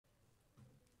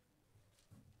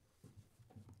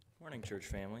Morning, church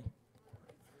family.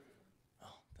 Oh,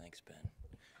 thanks,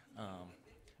 Ben.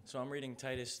 So I'm reading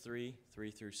Titus 3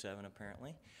 through 7,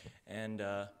 apparently. And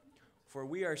for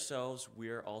we ourselves, we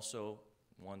are also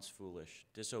once foolish,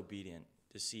 disobedient,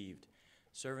 deceived,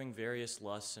 serving various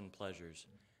lusts and pleasures,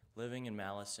 living in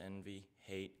malice, envy,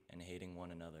 hate, and hating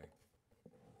one another.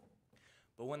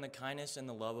 But when the kindness and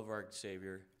the love of our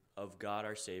Savior, of God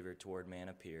our Savior toward man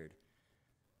appeared,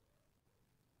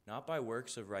 not by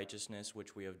works of righteousness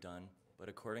which we have done, but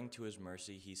according to his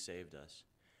mercy he saved us,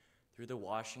 through the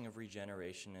washing of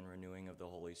regeneration and renewing of the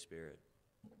Holy Spirit,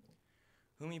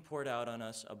 whom he poured out on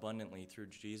us abundantly through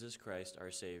Jesus Christ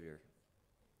our Savior,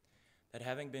 that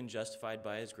having been justified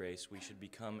by his grace, we should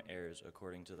become heirs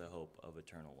according to the hope of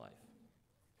eternal life.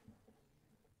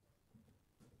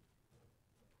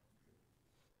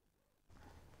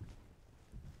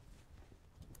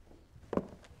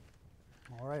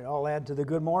 All right, I'll add to the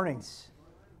good mornings.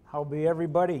 How be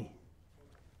everybody?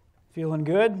 Feeling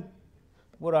good?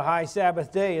 What a high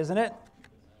Sabbath day, isn't it?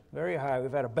 Very high.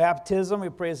 We've had a baptism. We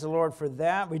praise the Lord for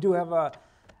that. We do have a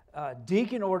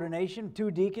deacon ordination,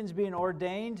 2 deacons being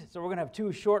ordained. So we're going to have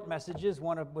 2 short messages,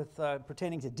 one with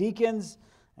pertaining to deacons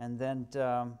and then,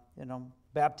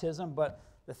 baptism. But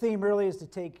the theme really is to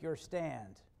take your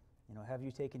stand. Have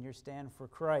you taken your stand for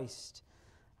Christ?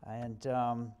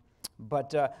 And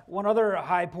But one other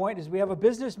high point is we have a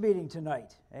business meeting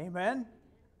tonight. Amen?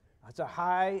 It's a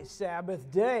high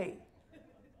Sabbath day.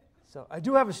 So I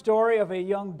do have a story of a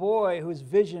young boy whose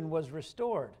vision was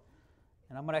restored.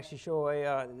 And I'm going to actually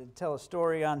tell a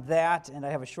story on that, and I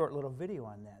have a short little video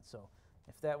on that. So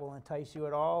if that will entice you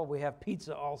at all, we have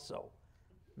pizza also.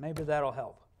 Maybe that'll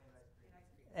help.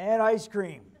 And ice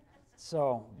cream.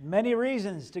 So many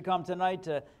reasons to come tonight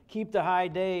to keep the high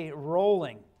day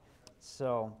rolling.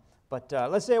 So... But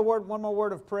let's say one more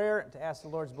word of prayer to ask the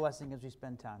Lord's blessing as we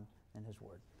spend time in his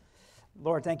word.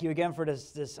 Lord, thank you again for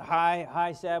this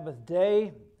high Sabbath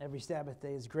day. Every Sabbath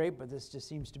day is great, but this just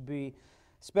seems to be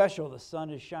special. The sun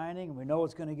is shining, and we know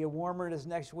it's going to get warmer this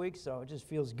next week, so it just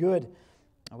feels good.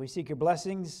 We seek your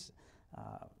blessings,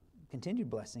 continued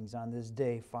blessings on this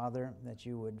day, Father, that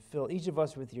you would fill each of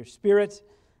us with your Spirit,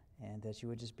 and that you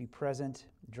would just be present,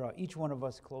 draw each one of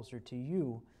us closer to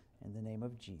you in the name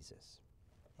of Jesus.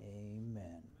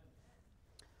 Amen.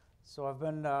 So I've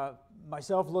been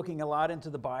myself looking a lot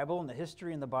into the Bible and the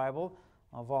history in the Bible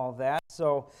of all that.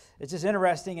 So it's just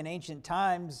interesting in ancient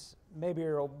times, maybe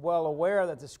you're well aware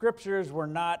that the scriptures were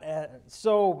not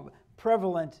so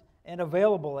prevalent and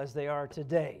available as they are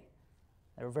today.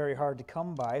 They were very hard to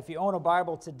come by. If you own a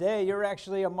Bible today, you're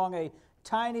actually among a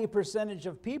tiny percentage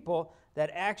of people that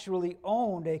actually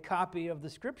owned a copy of the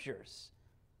scriptures.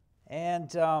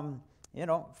 And,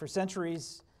 for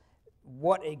centuries,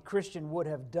 what a Christian would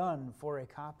have done for a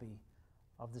copy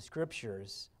of the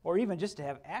scriptures, or even just to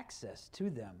have access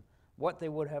to them, what they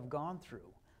would have gone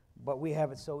through. But we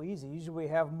have it so easy. Usually we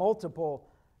have multiple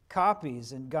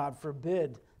copies, and God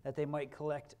forbid that they might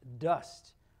collect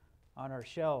dust on our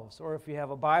shelves. Or if you have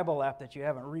a Bible app that you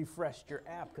haven't refreshed your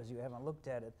app because you haven't looked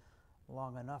at it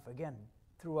long enough. Again,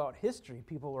 throughout history,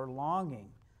 people were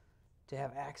longing to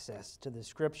have access to the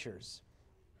scriptures.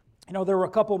 There were a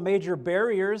couple major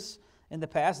barriers in the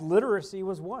past. Literacy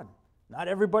was one. Not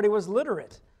everybody was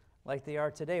literate like they are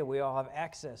today. We all have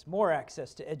more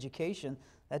access to education.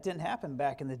 That didn't happen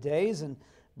back in the days.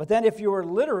 But then if you were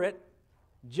literate,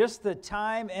 just the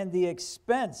time and the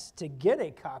expense to get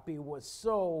a copy was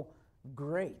so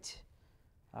great.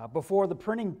 Before the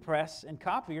printing press and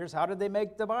copiers, how did they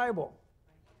make the Bible?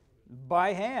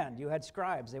 By hand. You had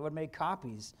scribes. They would make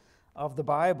copies of the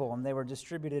Bible, and they were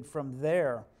distributed from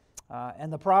there.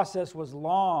 And the process was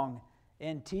long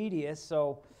and tedious,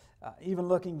 so even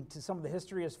looking to some of the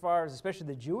history as far as, especially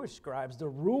the Jewish scribes, the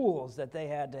rules that they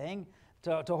had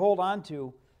to hold on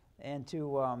to and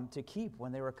to keep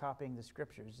when they were copying the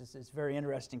scriptures. It's very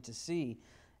interesting to see.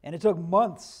 And it took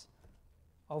months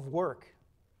of work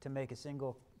to make a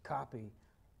single copy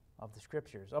of the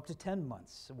scriptures, up to 10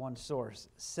 months, one source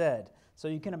said. So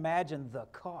you can imagine the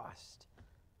cost.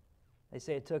 They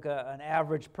say it took an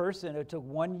average person, it took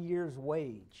 1 year's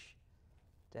wage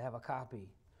to have a copy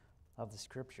of the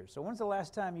Scripture. So when's the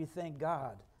last time you thank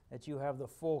God that you have the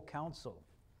full counsel,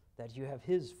 that you have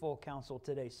His full counsel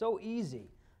today? So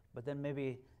easy, but then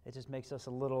maybe it just makes us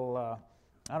a little,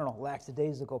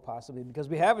 lackadaisical possibly, because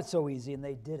we have it so easy and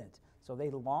they didn't. So they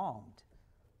longed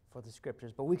for the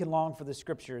Scriptures, but we can long for the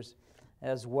Scriptures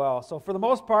as well. So for the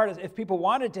most part, if people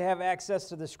wanted to have access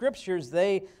to the Scriptures,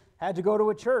 they had to go to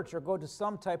a church or go to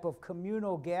some type of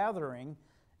communal gathering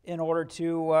in order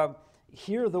to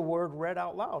hear the word read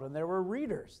out loud. And there were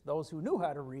readers, those who knew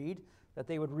how to read, that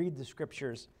they would read the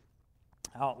scriptures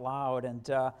out loud. And,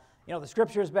 the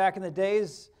scriptures back in the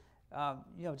days,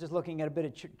 just looking at a bit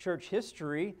of church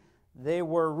history, they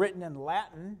were written in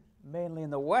Latin, mainly in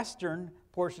the western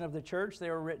portion of the church. They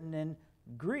were written in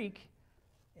Greek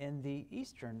in the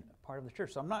eastern part of the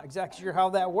church. So I'm not exactly sure how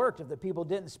that worked, if the people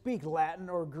didn't speak Latin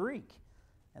or Greek,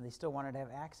 and they still wanted to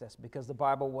have access because the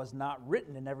Bible was not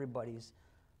written in everybody's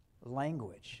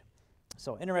language.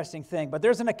 So interesting thing. But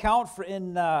there's an account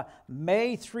in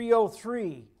May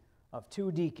 303 of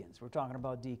two deacons. We're talking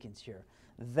about deacons here.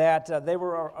 That they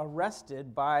were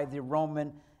arrested by the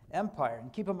Roman Empire.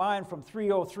 And keep in mind, from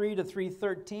 303 to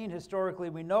 313, historically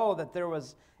we know that there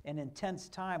was an intense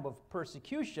time of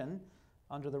persecution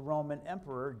under the Roman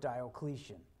Emperor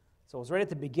Diocletian. So it was right at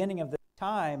the beginning of the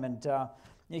time, and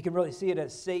you can really see it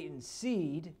as Satan's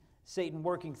seed, Satan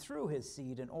working through his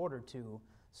seed in order to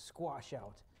squash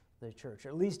out the church, or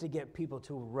at least to get people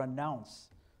to renounce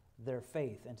their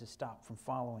faith and to stop from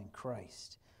following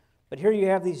Christ. But here you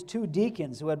have these two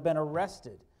deacons who had been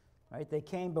arrested. Right? They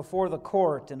came before the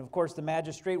court, and of course the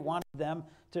magistrate wanted them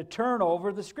to turn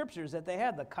over the scriptures that they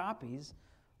had, the copies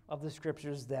of the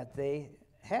scriptures that they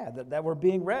had, that were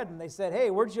being read. And they said,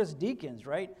 hey, we're just deacons,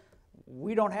 right?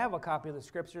 We don't have a copy of the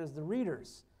scriptures. The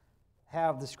readers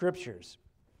have the scriptures.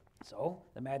 So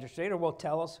the magistrate will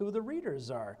tell us who the readers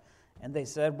are. And they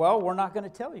said, well, we're not going to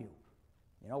tell you.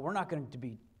 We're not going to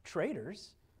be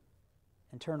traitors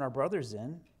and turn our brothers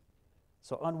in.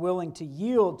 So unwilling to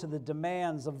yield to the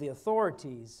demands of the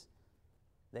authorities,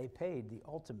 they paid the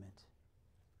ultimate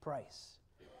price.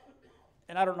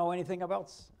 And I don't know anything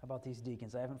about these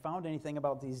deacons. I haven't found anything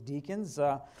about these deacons.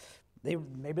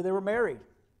 Maybe they were married.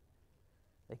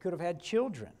 They could have had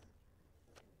children.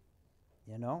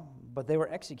 But they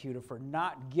were executed for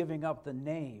not giving up the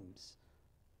names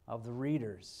of the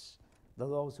readers,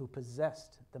 those who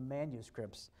possessed the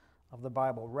manuscripts of the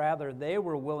Bible. Rather, they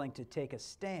were willing to take a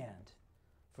stand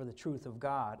for the truth of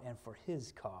God and for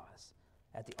His cause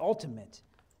at the ultimate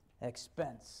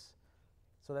expense.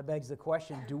 So that begs the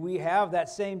question, do we have that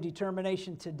same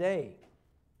determination today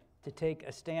to take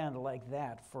a stand like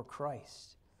that for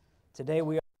Christ? Today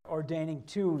we are ordaining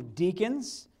two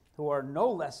deacons who are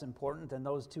no less important than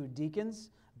those two deacons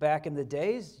back in the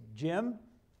days, Jim,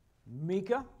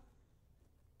 Mika.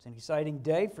 It's an exciting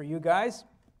day for you guys.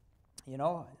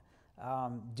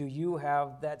 Do you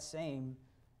have that same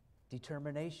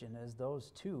determination as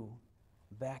those two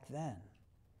back then?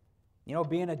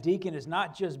 Being a deacon is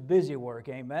not just busy work,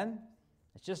 amen?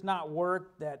 It's just not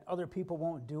work that other people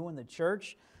won't do in the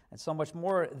church. And so much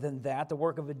more than that, the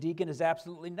work of a deacon is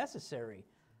absolutely necessary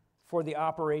for the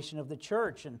operation of the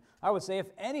church. And I would say if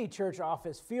any church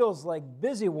office feels like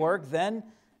busy work, then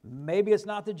maybe it's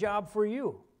not the job for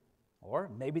you. Or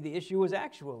maybe the issue is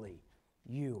actually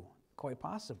you, quite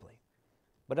possibly.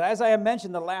 But as I have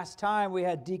mentioned, the last time we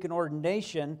had deacon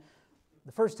ordination,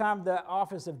 the first time the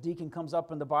office of deacon comes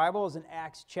up in the Bible is in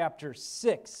Acts chapter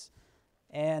 6.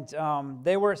 And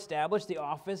they were established, the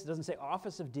office, it doesn't say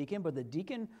office of deacon, but the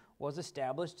deacon was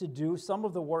established to do some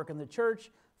of the work in the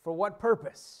church. For what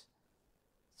purpose?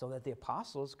 So that the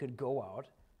apostles could go out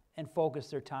and focus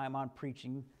their time on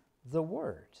preaching the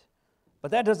word.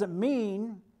 But that doesn't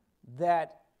mean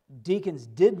that deacons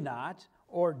did not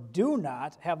or do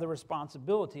not have the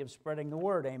responsibility of spreading the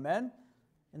word. Amen?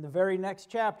 In the very next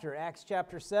chapter, Acts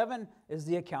chapter 7, is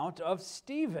the account of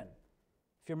Stephen.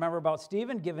 If you remember about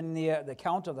Stephen, given the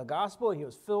account of the gospel, he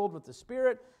was filled with the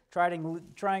Spirit,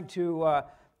 trying to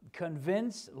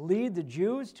lead the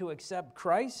Jews to accept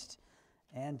Christ,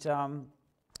 and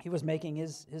he was making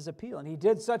his appeal. And he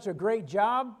did such a great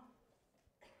job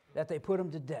that they put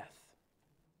him to death.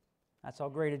 That's how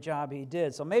great a job he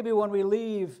did. So maybe when we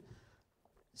leave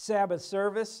Sabbath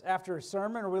service after a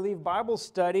sermon, or we leave Bible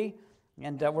study,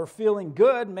 and we're feeling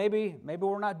good, maybe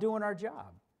we're not doing our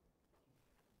job,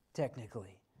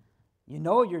 technically.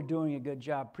 You're doing a good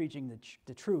job preaching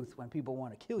the truth when people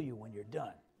want to kill you when you're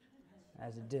done,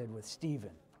 as it did with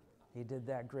Stephen. He did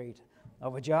that great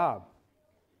of a job.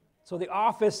 So the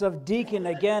office of deacon,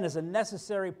 again, is a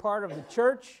necessary part of the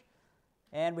church.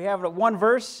 And we have one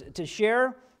verse to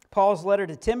share. Paul's letter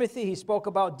to Timothy, he spoke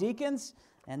about deacons.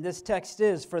 And this text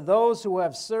is, for those who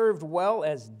have served well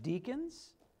as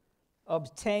deacons,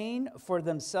 obtain for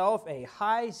themselves a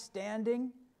high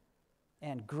standing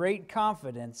and great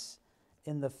confidence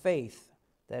in the faith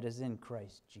that is in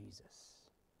Christ Jesus.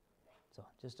 So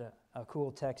just a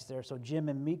cool text there. So Jim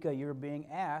and Mika, you're being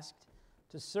asked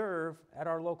to serve at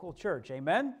our local church.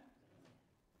 Amen?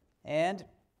 And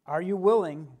are you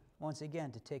willing, once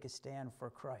again, to take a stand for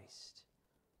Christ?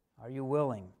 Are you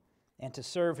willing? And to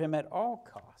serve Him at all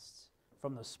costs,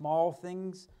 from the small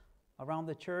things around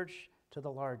the church to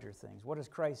the larger things. What does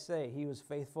Christ say? He who is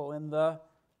faithful in the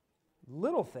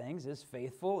little things is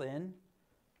faithful in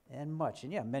much.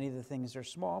 And yeah, many of the things are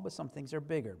small, but some things are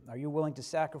bigger. Are you willing to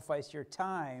sacrifice your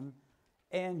time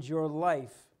and your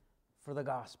life for the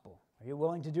gospel? Are you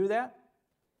willing to do that?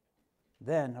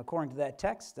 Then, according to that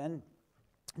text, then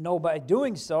know by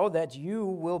doing so that you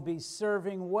will be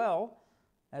serving well.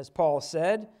 As Paul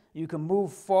said, you can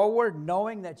move forward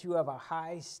knowing that you have a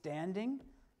high standing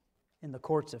in the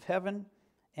courts of heaven,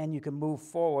 and you can move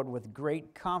forward with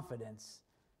great confidence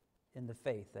in the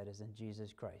faith that is in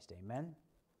Jesus Christ. Amen?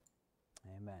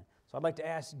 Amen. So I'd like to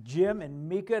ask Jim and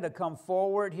Mika to come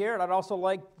forward here, and I'd also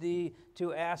like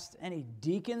to ask any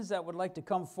deacons that would like to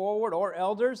come forward or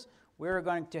elders. We're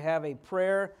going to have a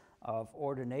prayer of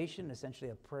ordination,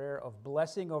 essentially a prayer of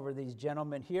blessing over these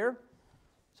gentlemen here.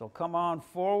 So come on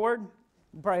forward.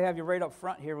 We'll probably have you right up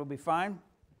front here. We'll be fine.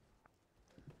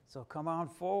 So come on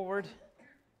forward.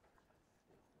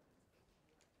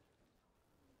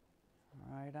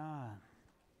 Right on.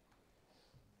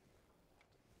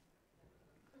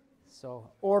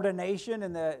 So ordination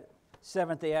in the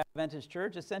Seventh-day Adventist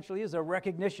Church essentially is a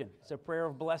recognition. It's a prayer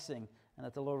of blessing, and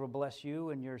that the Lord will bless you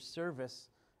and your service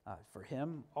for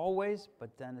Him always,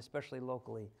 but then especially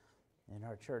locally in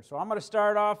our church. So I'm going to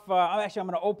start off, I'm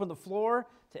going to open the floor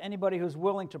to anybody who's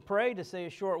willing to pray, to say a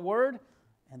short word,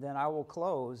 and then I will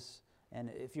close. And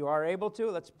if you are able to,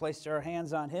 let's place our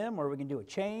hands on him, or we can do a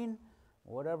chain,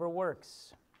 whatever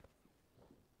works.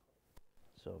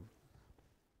 So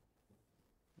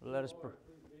let us pray.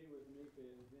 Please be with Mika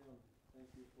and Jim. Thank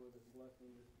you for this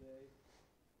blessing this day.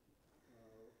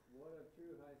 What a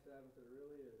true high Sabbath it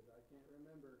really is. I can't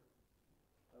remember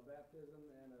a baptism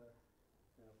and a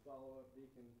follow-up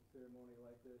deacon ceremony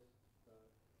like this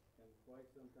in quite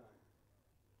some time.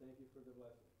 Thank you for the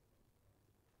blessing.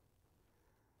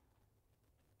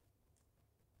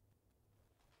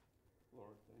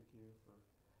 Lord, thank you for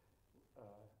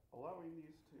allowing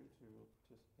these two to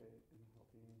participate in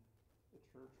helping the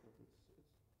church with its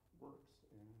works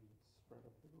and spread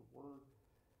of your word.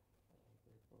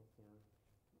 They both are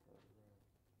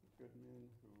good men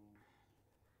who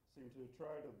seem to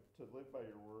try to live by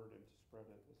your word and to spread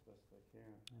it as best they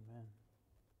can. Amen.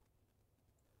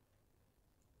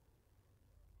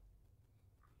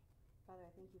 Father,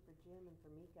 I thank you for Jim and for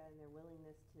Mika and their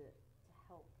willingness to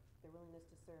help, their willingness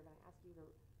to serve. And I ask you to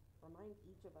remind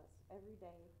each of us every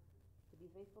day to be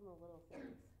faithful in the little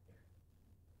things.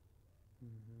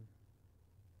 Mm-hmm.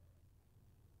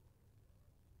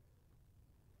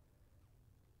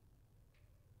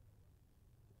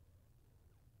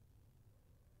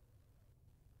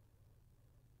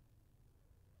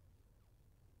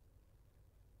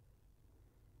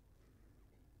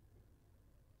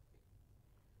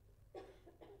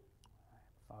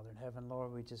 Father in heaven,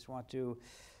 Lord, we just want to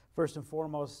first and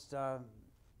foremost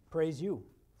praise you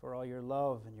for all your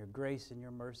love and your grace and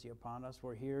your mercy upon us.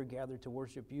 We're here gathered to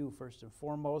worship you first and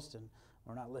foremost, and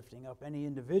we're not lifting up any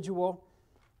individual,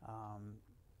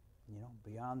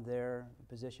 beyond their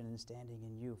position and standing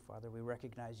in you. Father, we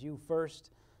recognize you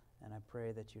first, and I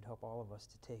pray that you'd help all of us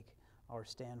to take our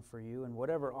stand for you in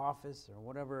whatever office or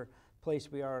whatever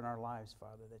place we are in our lives,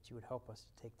 Father, that you would help us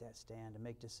to take that stand and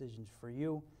make decisions for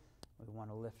you. We want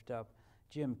to lift up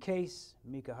Jim Case,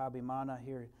 Mika Habimana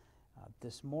here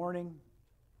this morning,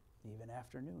 even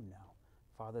afternoon now.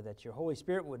 Father, that your Holy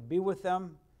Spirit would be with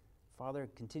them. Father,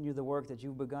 continue the work that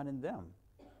you've begun in them.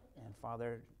 And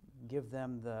Father, give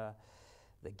them the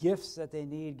gifts that they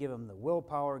need, give them the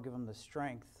willpower, give them the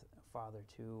strength, Father,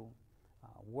 to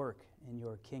work in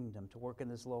your kingdom, to work in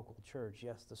this local church.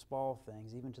 Yes, the small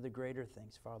things, even to the greater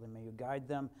things. Father, may you guide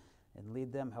them and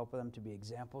lead them, help them to be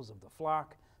examples of the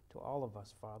flock to all of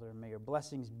us, Father. And may your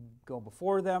blessings go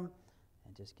before them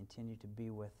and just continue to be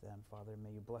with them, Father.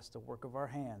 May you bless the work of our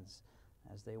hands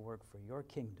as they work for your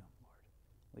kingdom, Lord.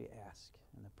 We ask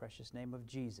in the precious name of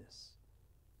Jesus.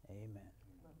 Amen.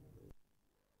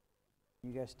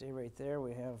 You guys stay right there.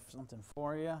 We have something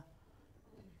for you.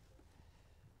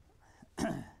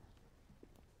 Okay,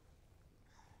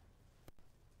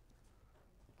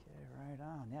 right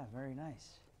on. Yeah, very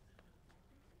nice.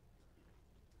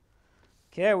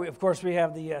 Okay, of course we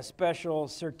have the special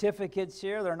certificates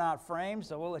here. They're not framed,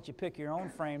 so we'll let you pick your own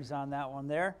frames on that one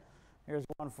there. Here's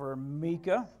one for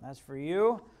Mika. That's for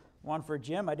you. One for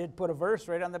Jim. I did put a verse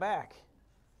right on the back.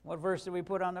 What verse did we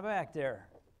put on the back there?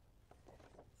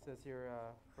 It says here,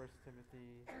 1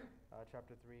 Timothy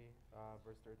chapter 3,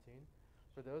 verse 13.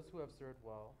 For those who have served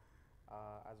well,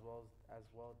 as well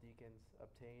deacons,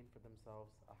 obtain for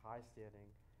themselves a high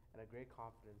standing and a great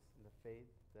confidence in the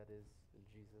faith that is in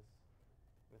Jesus,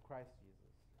 in Christ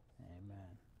Jesus. Amen.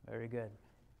 Very good.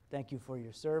 Thank you for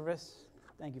your service.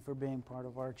 Thank you for being part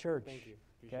of our church. Thank you.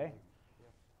 Appreciate Okay? it.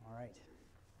 Yeah. All right.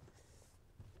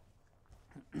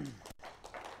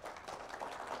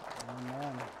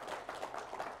 Amen.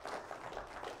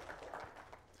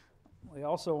 We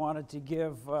also wanted to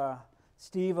give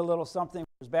Steve a little something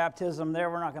for his baptism there.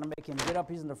 We're not going to make him get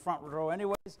up. He's in the front row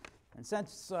anyways. And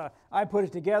since I put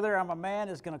it together, I'm a man,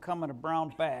 it's going to come in a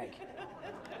brown bag.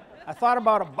 I thought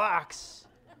about a box,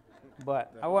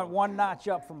 but I went one notch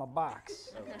up from a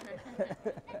box.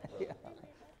 Yeah.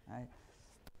 Right.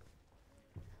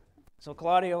 So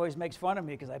Claudia always makes fun of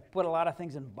me because I put a lot of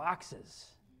things in boxes.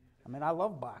 I mean, I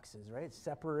love boxes, right? It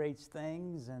separates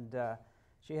things. And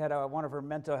she had one of her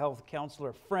mental health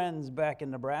counselor friends back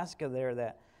in Nebraska there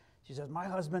that she says, my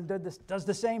husband does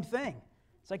the same thing.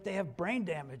 It's like they have brain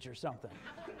damage or something.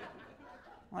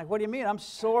 I'm like, what do you mean? I'm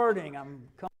sorting, I'm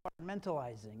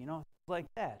compartmentalizing, like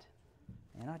that.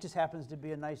 It just happens to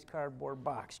be a nice cardboard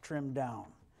box trimmed down.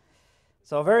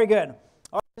 So very good.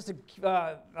 All right, just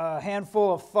a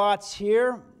handful of thoughts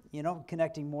here,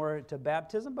 connecting more to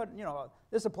baptism, but,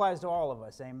 this applies to all of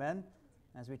us, amen?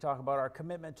 As we talk about our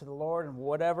commitment to the Lord in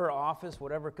whatever office,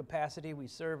 whatever capacity we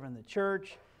serve in the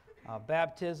church,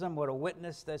 baptism, what a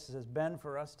witness this has been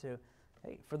for us to,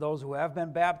 for those who have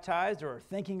been baptized or are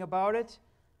thinking about it,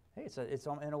 it's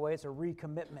in a way, it's a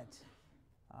recommitment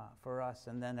for us.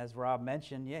 And then as Rob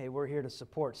mentioned, we're here to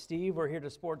support Steve, we're here to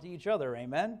support each other,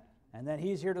 amen? And then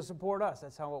he's here to support us.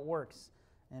 That's how it works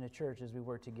in a church as we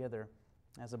work together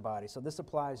as a body. So this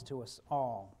applies to us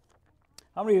all.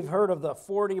 How many of you have heard of the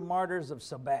 40 martyrs of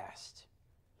Sebast?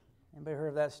 Anybody heard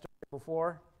of that story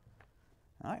before?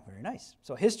 All right, very nice.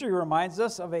 So history reminds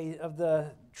us of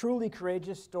the truly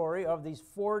courageous story of these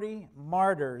 40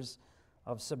 martyrs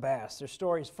of Sebast. Their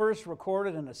story is first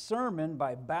recorded in a sermon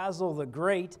by Basil the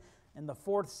Great in the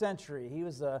 4th century. He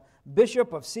was a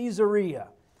bishop of Caesarea,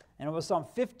 and it was some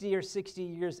 50 or 60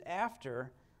 years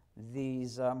after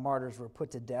these martyrs were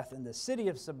put to death in the city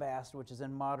of Sebast, which is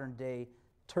in modern-day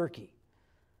Turkey.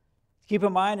 Keep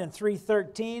in mind, in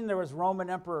 313, there was Roman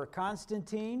Emperor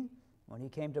Constantine when he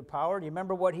came to power. Do you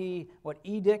remember what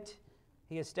edict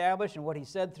he established and what he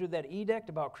said through that edict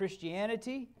about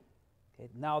Christianity? Okay,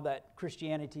 now that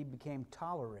Christianity became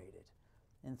tolerated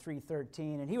in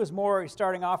 313. And he was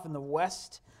starting off in the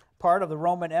west part of the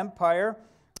Roman Empire,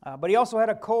 but he also had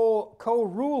a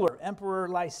co-ruler, Emperor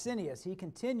Licinius. He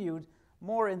continued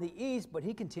more in the east, but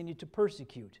he continued to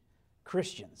persecute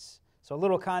Christians. So a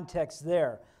little context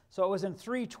there. So it was in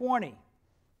 320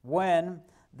 when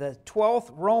the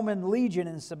 12th Roman legion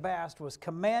in Sebast was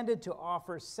commanded to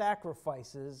offer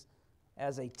sacrifices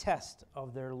as a test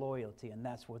of their loyalty, and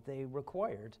that's what they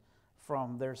required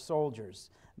from their soldiers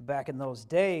back in those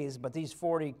days. But these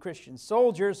 40 Christian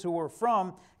soldiers who were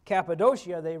from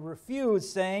Cappadocia, they refused,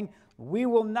 saying, "We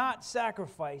will not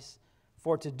sacrifice,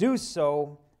 for to do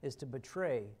so is to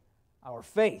betray our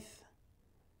faith."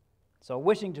 So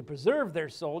wishing to preserve their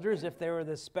soldiers, if they were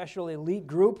this special elite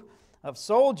group of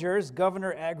soldiers,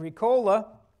 Governor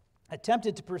Agricola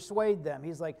attempted to persuade them.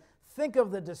 He's like, think of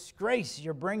the disgrace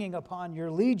you're bringing upon your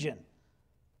legion.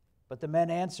 But the men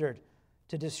answered,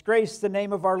 to disgrace the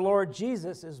name of our Lord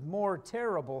Jesus is more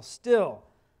terrible still.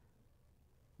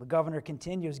 The governor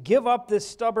continues, give up this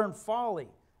stubborn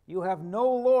folly. You have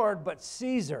no Lord but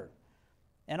Caesar.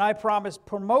 And I promise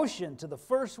promotion to the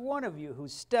first one of you who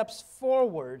steps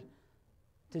forward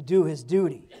to do his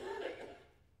duty.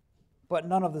 But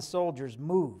none of the soldiers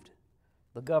moved.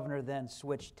 The governor then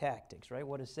switched tactics, right?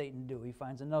 What does Satan do? He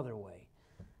finds another way,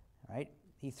 right?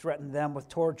 He threatened them with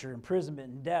torture,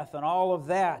 imprisonment, and death, and all of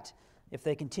that if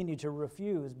they continued to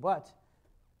refuse. But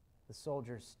the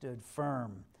soldiers stood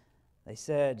firm. They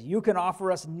said, you can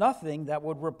offer us nothing that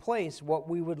would replace what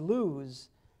we would lose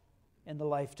in the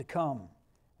life to come.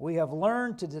 We have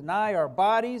learned to deny our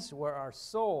bodies where our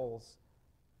souls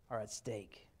are at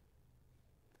stake.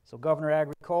 So Governor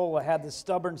Agricola had the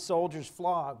stubborn soldiers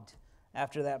flogged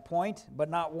after that point, but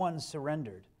not one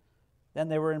surrendered. Then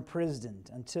they were imprisoned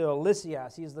until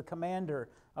Lysias, he is the commander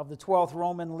of the 12th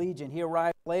Roman Legion. He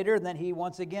arrived later, and then he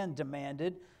once again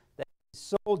demanded that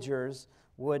soldiers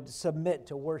would submit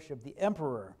to worship the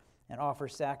emperor and offer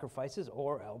sacrifices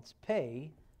or else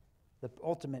pay the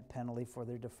ultimate penalty for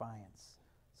their defiance.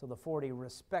 So the 40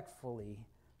 respectfully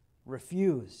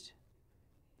refused.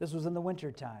 This was in the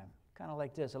wintertime, kind of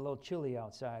like this, a little chilly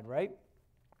outside, right?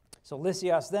 So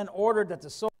Lysias then ordered that the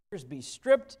soldiers be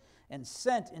stripped and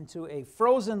sent into a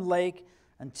frozen lake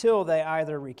until they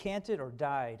either recanted or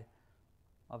died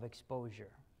of exposure.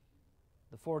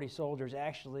 The 40 soldiers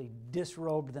actually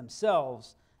disrobed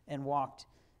themselves and walked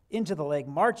into the lake,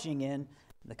 marching in.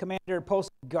 The commander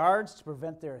posted guards to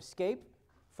prevent their escape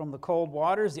from the cold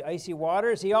waters, the icy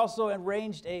waters. He also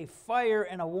arranged a fire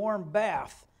and a warm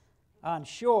bath on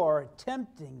shore,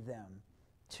 tempting them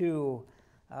to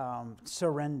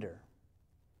surrender,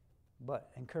 but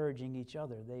encouraging each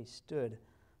other. They stood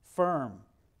firm.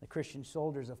 The Christian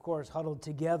soldiers, of course, huddled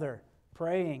together,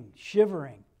 praying,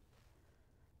 shivering.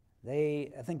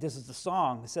 I think this is the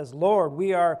song. It says, Lord,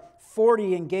 we are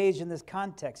 40 engaged in this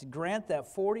context. Grant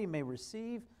that 40 may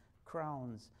receive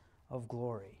crowns of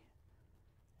glory.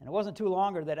 And it wasn't too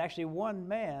longer that actually one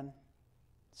man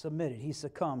submitted. He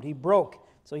succumbed. He broke.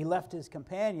 So he left his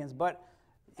companions. But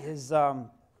as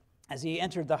he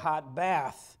entered the hot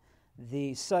bath,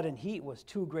 the sudden heat was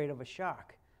too great of a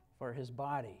shock for his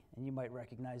body. And you might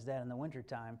recognize that in the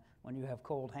wintertime when you have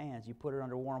cold hands. You put it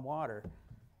under warm water.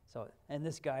 And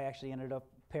this guy actually ended up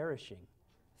perishing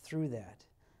through that.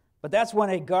 But that's when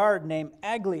a guard named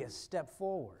Aglius stepped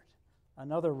forward,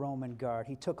 another Roman guard.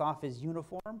 He took off his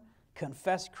uniform,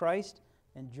 confessed Christ,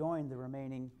 and joined the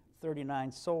remaining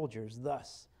 39 soldiers.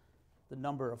 Thus, the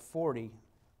number of 40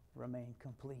 remained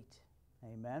complete.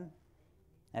 Amen.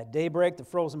 At daybreak, the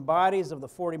frozen bodies of the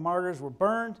 40 martyrs were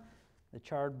burned. The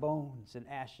charred bones and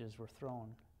ashes were thrown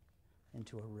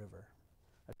into a river.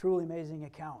 A truly amazing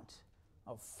account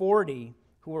of 40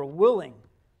 who were willing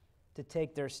to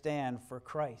take their stand for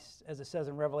Christ. As it says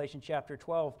in Revelation chapter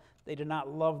 12, they did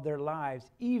not love their lives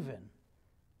even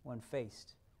when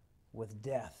faced with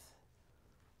death.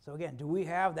 So again, do we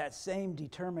have that same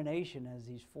determination as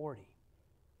these 40?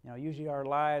 Usually our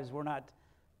lives, we're not,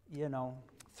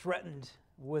 threatened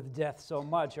with death so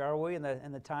much, are we, in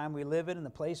the time we live in the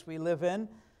place we live in?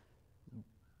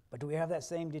 But do we have that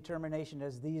same determination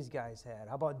as these guys had?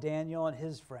 How about Daniel and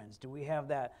his friends? Do we have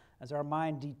that as our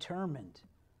mind determined,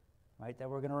 right, that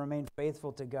we're going to remain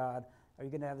faithful to God? Are you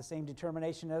going to have the same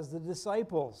determination as the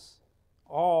disciples?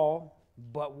 All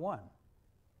but one,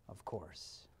 of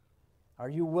course. Are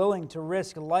you willing to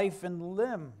risk life and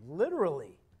limb,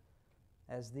 literally,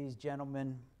 as these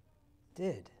gentlemen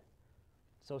did?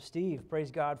 So, Steve,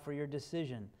 praise God for your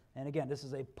decision. And again, this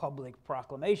is a public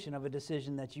proclamation of a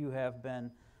decision that you have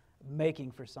been making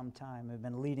for some time, have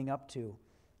been leading up to.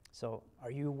 So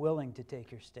are you willing to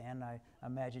take your stand? I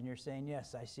imagine you're saying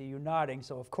yes. I see you nodding,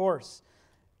 so of course.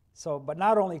 So, but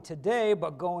not only today,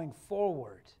 but going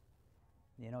forward,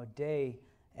 day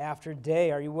after day,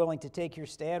 are you willing to take your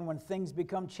stand when things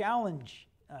become challenging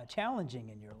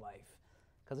in your life?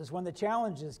 Because it's when the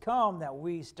challenges come that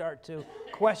we start to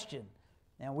question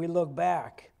and we look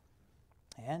back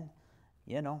and,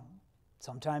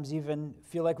 sometimes even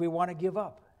feel like we want to give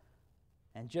up.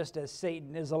 And just as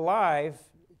Satan is alive,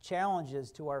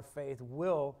 challenges to our faith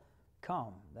will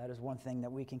come. That is one thing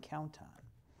that we can count on.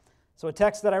 So a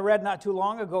text that I read not too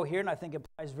long ago here, and I think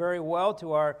applies very well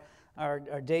to our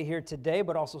day here today,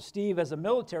 but also Steve as a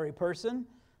military person,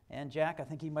 and Jack, I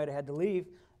think he might have had to leave,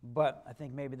 but I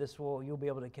think maybe you'll be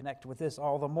able to connect with this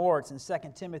all the more. It's in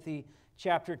 2 Timothy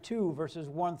chapter 2, verses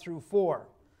 1 through 4.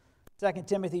 2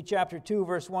 Timothy chapter 2,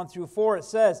 verse 1 through 4, it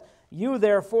says, You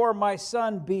therefore, my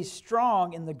son, be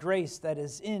strong in the grace that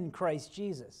is in Christ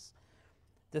Jesus.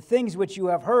 The things which you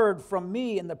have heard from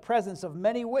me in the presence of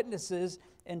many witnesses,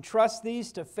 entrust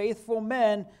these to faithful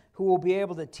men who will be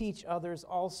able to teach others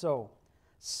also.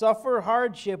 Suffer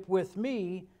hardship with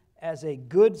me as a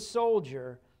good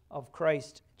soldier of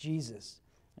Christ Jesus.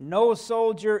 No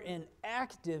soldier in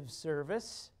active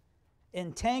service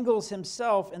entangles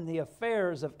himself in the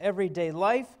affairs of everyday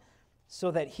life so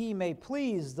that he may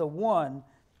please the one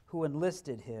who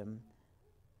enlisted him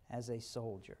as a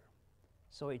soldier.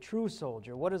 So a true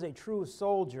soldier, what does a true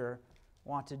soldier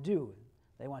want to do?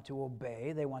 They want to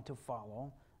obey, they want to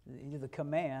follow the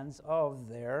commands of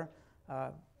their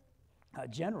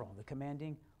general, the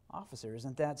commanding officer.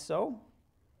 Isn't that so?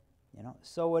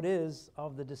 So it is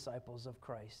of the disciples of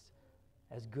Christ.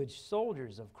 As good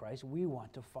soldiers of Christ, we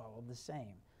want to follow the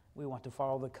same. We want to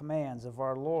follow the commands of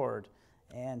our Lord.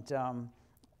 And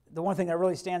the one thing that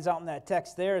really stands out in that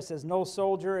text there, it says, no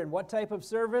soldier in what type of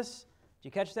service? Did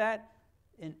you catch that?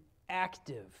 In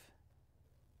active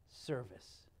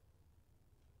service.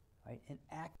 Right? In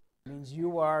active means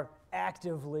you are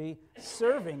actively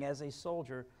serving as a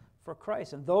soldier for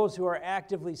Christ. And those who are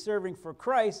actively serving for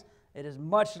Christ, it is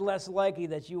much less likely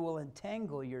that you will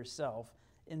entangle yourself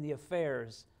in the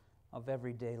affairs of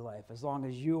everyday life. As long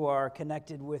as you are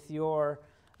connected with your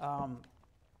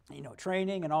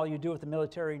training and all you do with the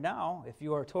military now, if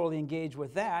you are totally engaged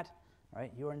with that,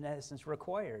 right, you are in essence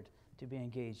required to be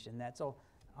engaged in that. So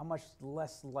how much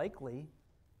less likely,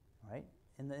 right,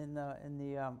 in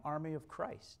the army of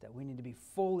Christ, that we need to be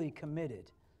fully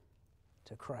committed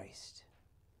to Christ.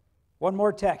 One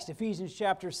more text, Ephesians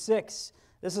chapter 6,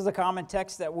 This is a common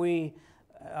text that we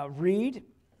read,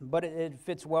 but it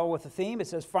fits well with the theme. It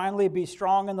says, finally, be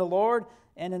strong in the Lord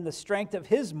and in the strength of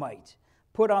his might.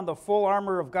 Put on the full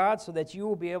armor of God so that you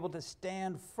will be able to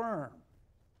stand firm.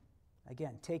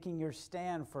 Again, taking your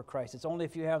stand for Christ. It's only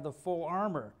if you have the full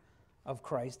armor of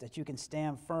Christ that you can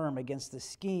stand firm against the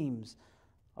schemes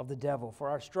of the devil. For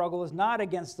our struggle is not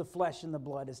against the flesh and the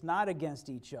blood. It's not against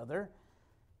each other,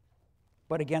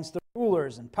 but against the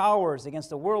rulers and powers, against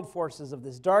the world forces of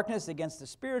this darkness, against the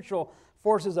spiritual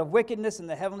forces of wickedness in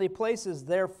the heavenly places.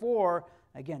 Therefore,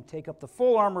 again, take up the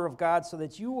full armor of God so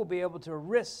that you will be able to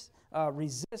resist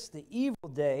the evil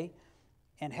day,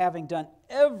 and having done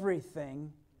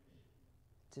everything,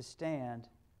 to stand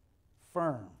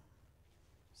firm.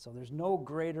 So there's no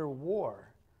greater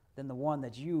war than the one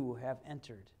that you have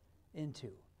entered into.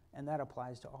 And that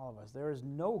applies to all of us. There is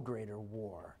no greater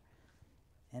war.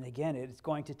 And again, it's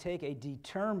going to take a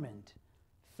determined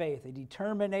faith, a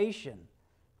determination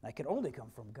that can only come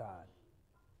from God,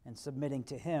 and submitting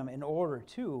to him in order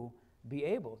to be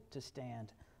able to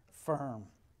stand firm.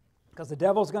 Because the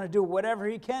devil's going to do whatever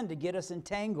he can to get us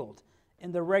entangled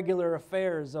in the regular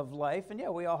affairs of life. And yeah,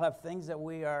 we all have things that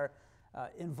we are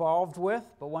involved with,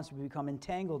 but once we become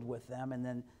entangled with them and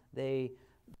then they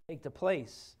take the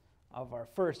place of our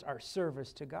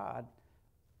service to God,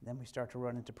 then we start to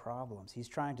run into problems. He's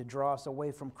trying to draw us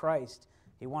away from Christ.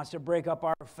 He wants to break up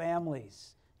our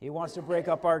families. He wants to break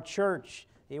up our church.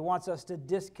 He wants us to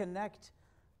disconnect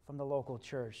from the local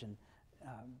church. And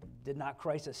did not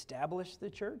Christ establish the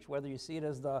church, whether you see it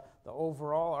as the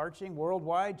overall arching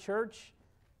worldwide church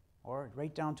or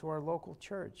right down to our local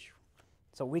church?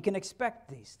 So we can expect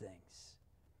these things.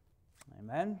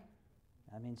 Amen?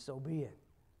 I mean, so be it.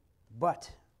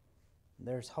 But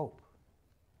there's hope.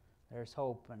 There's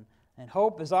hope. And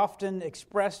hope is often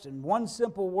expressed in one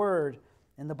simple word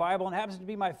in the Bible, and happens to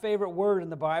be my favorite word in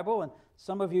the Bible. And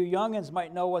some of you youngins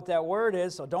might know what that word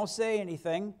is, so don't say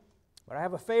anything. But I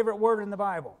have a favorite word in the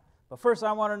Bible. But first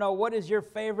I want to know, what is your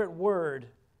favorite word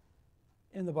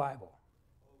in the Bible?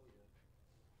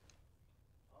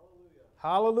 Hallelujah.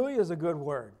 Hallelujah is a good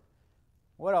word.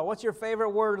 What else? What's your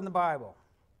favorite word in the Bible?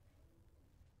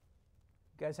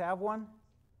 You guys have one?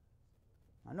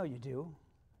 I know you do.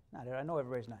 I know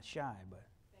everybody's not shy, but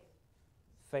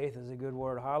faith is a good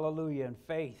word. Hallelujah and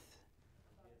faith.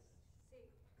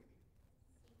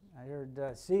 I heard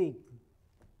seek.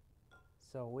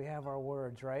 So we have our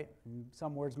words, right? And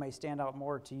some words may stand out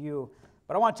more to you.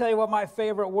 But I want to tell you what my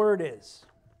favorite word is.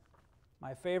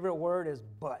 My favorite word is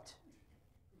but.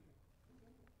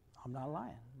 I'm not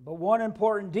lying. But one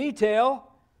important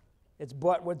detail, it's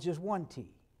but with just one T.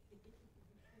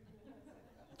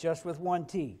 Just with one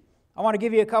T. I want to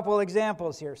give you a couple of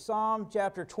examples here. Psalm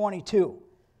chapter 22.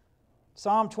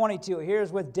 Psalm 22.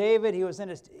 Here's with David. He was in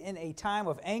a time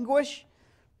of anguish.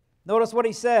 Notice what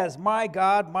he says, my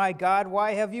God,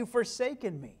 why have you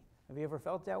forsaken me? Have you ever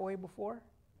felt that way before?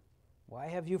 Why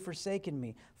have you forsaken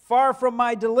me? Far from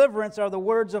my deliverance are the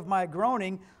words of my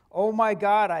groaning. Oh my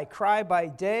God, I cry by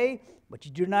day, but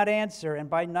you do not answer, and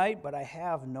by night, but I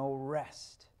have no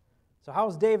rest. So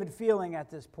how's David feeling at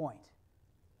this point?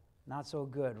 Not so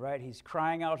good, right? He's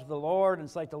crying out to the Lord, and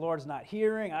it's like the Lord's not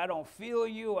hearing. I don't feel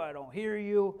you, I don't hear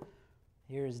you.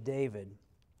 Here's David.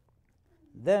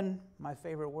 Then my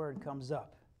favorite word comes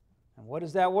up. And what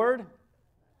is that word?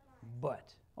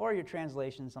 But. Or your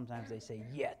translation, sometimes they say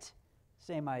yet.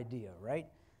 Same idea, right?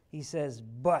 He says,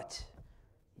 but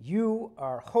you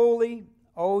are holy,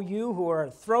 O you who are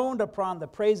throned upon the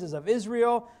praises of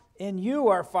Israel. In you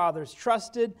our fathers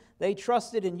trusted. They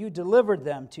trusted and you delivered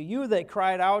them. To you they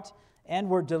cried out and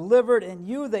were delivered. In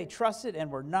you they trusted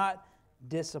and were not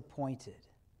disappointed.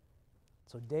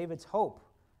 So David's hope,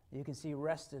 you can see,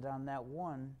 rested on that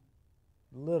one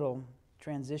little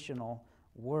transitional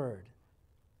word.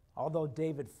 Although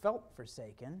David felt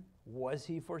forsaken, was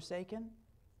he forsaken?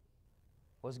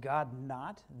 Was God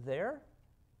not there?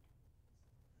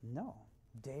 No.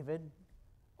 David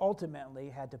ultimately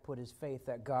had to put his faith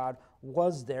that God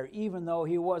was there, even though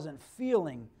he wasn't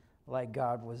feeling like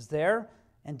God was there,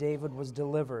 and David was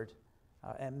delivered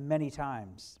many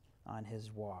times on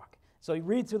his walk. So you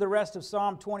read through the rest of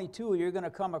Psalm 22, you're going to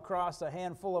come across a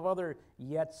handful of other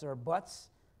yets or buts,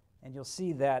 and you'll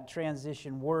see that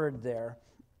transition word there.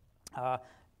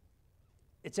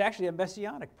 It's actually a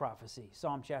messianic prophecy,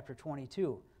 Psalm chapter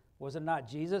 22. Was it not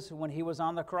Jesus, when he was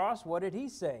on the cross, what did he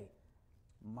say?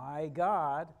 My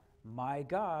God,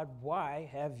 why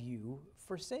have you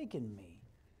forsaken me?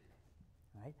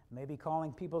 Right? Maybe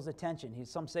calling people's attention.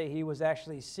 Some say he was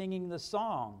actually singing the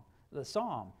psalm,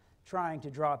 trying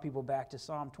to draw people back to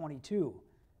Psalm 22.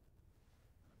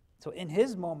 So in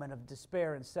his moment of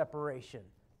despair and separation,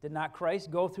 did not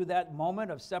Christ go through that moment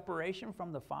of separation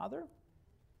from the Father?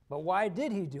 But why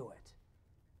did he do it?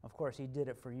 Of course, he did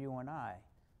it for you and I.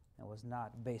 It was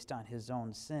not based on his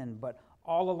own sin. But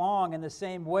all along, in the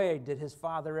same way, did his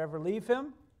Father ever leave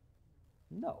him?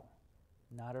 No,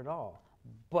 not at all.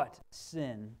 But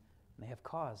sin may have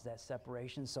caused that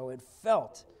separation, so it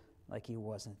felt like he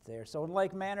wasn't there. So in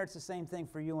like manner, it's the same thing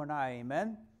for you and I,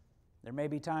 amen? There may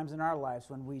be times in our lives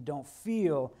when we don't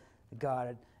feel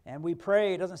God, and we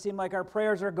pray. It doesn't seem like our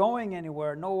prayers are going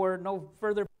anywhere, no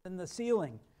further than the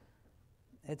ceiling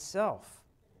itself.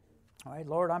 All right,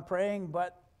 Lord, I'm praying,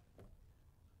 but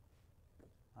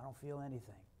I don't feel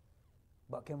anything.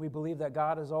 But can we believe that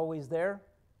God is always there?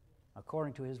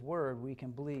 According to his word, we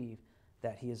can believe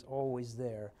that he is always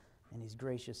there, and he's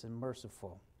gracious and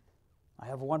merciful. I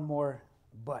have one more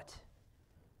but.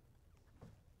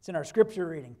 It's in our scripture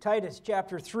reading, Titus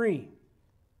chapter 3.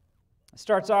 It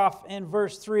starts off in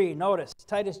verse 3. Notice,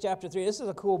 Titus chapter 3. This is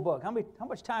a cool book. How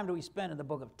much time do we spend in the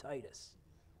book of Titus?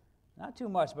 Not too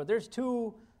much, but there's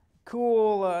two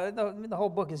cool, the whole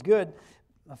book is good,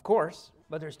 of course,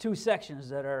 but there's two sections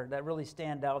that really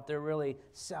stand out. They're really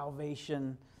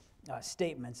salvation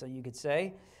statements, so you could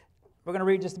say. We're going to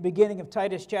read just the beginning of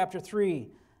Titus chapter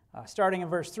 3. Starting in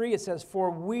verse 3, it says,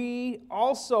 "For we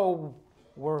also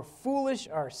were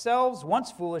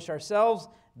once foolish ourselves,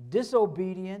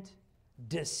 disobedient,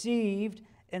 deceived,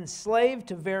 enslaved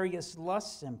to various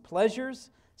lusts and pleasures,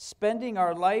 spending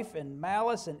our life in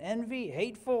malice and envy,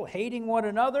 hateful, hating one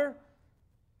another."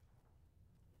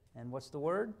 And what's the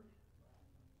word?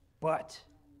 But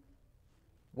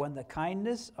when the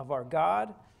kindness of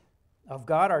God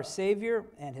our Savior,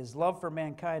 and his love for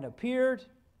mankind appeared,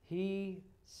 he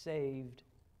saved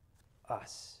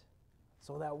us.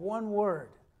 So that one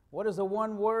word, what is the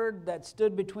one word that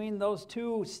stood between those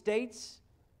two states?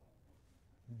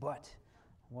 But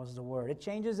was the word. It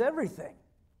changes everything.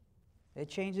 It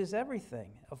changes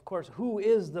everything. Of course, who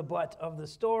is the but of the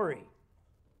story?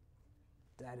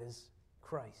 That is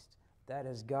Christ. That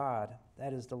is God.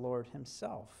 That is the Lord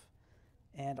himself.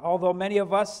 And although many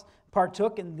of us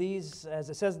partook in these, as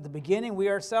it says at the beginning, we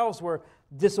ourselves were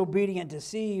disobedient,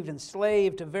 deceived,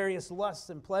 enslaved to various lusts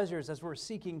and pleasures as we're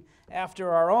seeking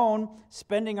after our own,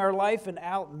 spending our life in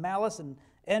malice and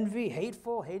envy,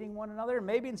 hateful, hating one another.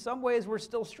 Maybe in some ways we're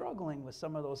still struggling with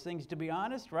some of those things, to be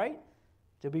honest, right?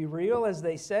 To be real, as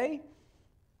they say.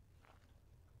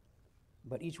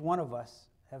 But each one of us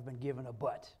have been given a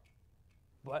but.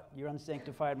 But your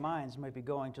unsanctified minds might be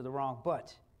going to the wrong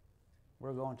but.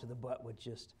 We're going to the but with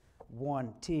just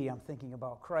one T. I'm thinking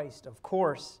about Christ, of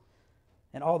course.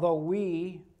 And although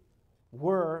we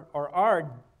were or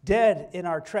are dead in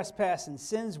our trespass and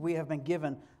sins, we have been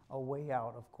given a way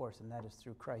out, of course, and that is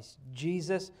through Christ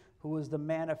Jesus, who is the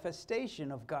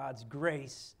manifestation of God's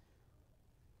grace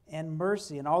and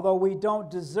mercy. And although we don't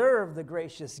deserve the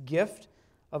gracious gift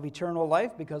of eternal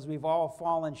life because we've all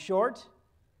fallen short,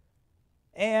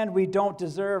 and we don't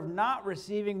deserve not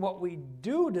receiving what we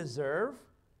do deserve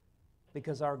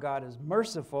because our God is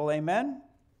merciful, amen?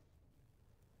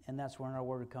 And that's when our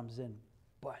word comes in.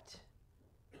 But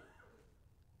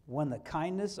when the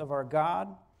kindness of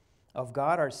God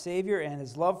our Savior, and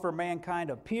his love for mankind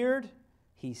appeared,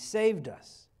 he saved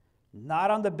us,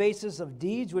 not on the basis of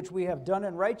deeds which we have done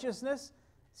in righteousness.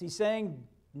 Is he saying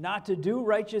not to do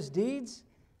righteous deeds?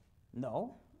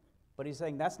 No, but he's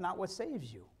saying that's not what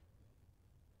saves you.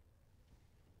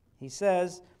 He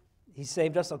says he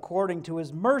saved us according to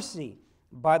his mercy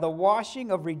by the washing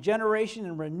of regeneration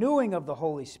and renewing of the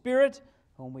Holy Spirit,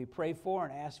 whom we pray for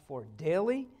and ask for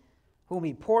daily, whom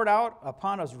he poured out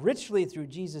upon us richly through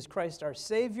Jesus Christ our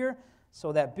Savior,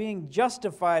 so that being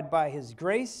justified by his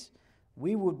grace,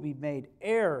 we would be made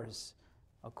heirs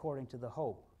according to the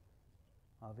hope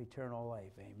of eternal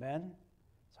life. Amen?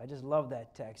 So I just love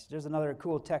that text. There's another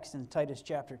cool text in Titus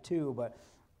chapter 2, but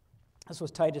this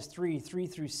was Titus 3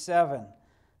 through 7.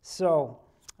 So,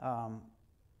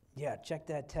 check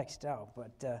that text out.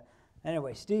 But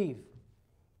anyway, Steve,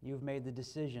 you've made the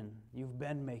decision. You've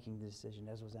been making the decision,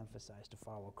 as was emphasized, to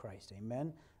follow Christ.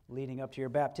 Amen? Leading up to your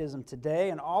baptism today.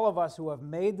 And all of us who have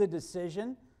made the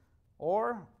decision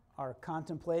or are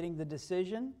contemplating the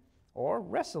decision or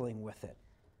wrestling with it.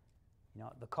 You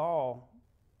know, the call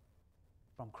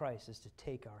from Christ is to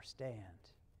take our stand.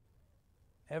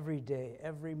 Every day,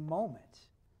 every moment,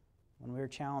 when we're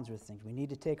challenged with things, we need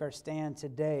to take our stand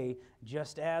today,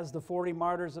 just as the 40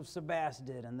 martyrs of Sebas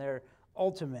did in their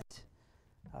ultimate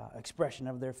expression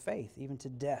of their faith, even to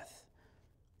death.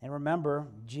 And remember,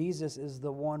 Jesus is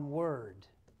the one word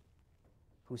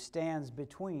who stands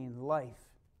between life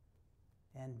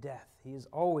and death. He is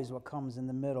always what comes in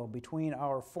the middle between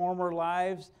our former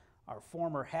lives, our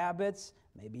former habits,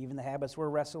 maybe even the habits we're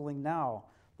wrestling now,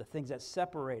 the things that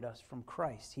separate us from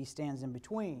Christ. He stands in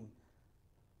between,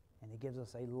 and he gives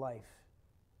us a life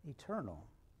eternal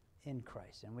in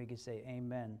Christ. And we can say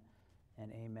amen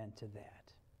and amen to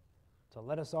that. So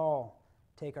let us all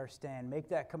take our stand, make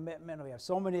that commitment. We have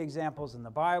so many examples in the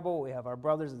Bible. We have our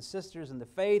brothers and sisters in the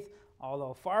faith,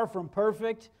 although far from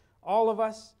perfect, all of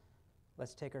us.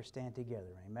 Let's take our stand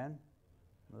together. Amen.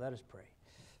 Let us pray.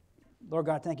 Lord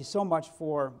God, thank you so much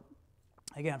for,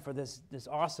 again, for this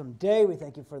awesome day. We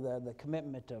thank you for the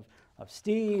commitment of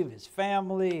Steve, his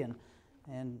family,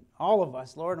 and all of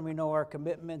us, Lord. And we know our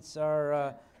commitments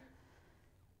are,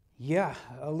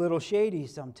 a little shady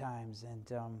sometimes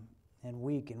and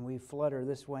weak, and we flutter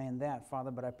this way and that,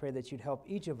 Father. But I pray that you'd help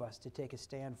each of us to take a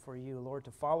stand for you, Lord,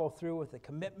 to follow through with the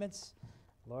commitments,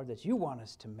 Lord, that you want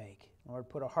us to make. Lord,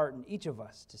 put a heart in each of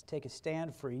us to take a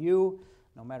stand for you,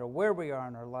 no matter where we are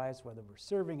in our lives, whether we're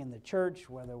serving in the church,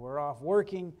 whether we're off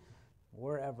working,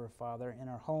 wherever, Father, in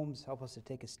our homes. Help us to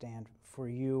take a stand for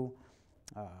you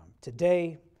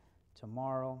today,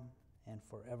 tomorrow, and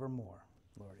forevermore,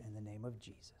 Lord, in the name of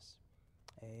Jesus.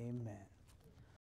 Amen.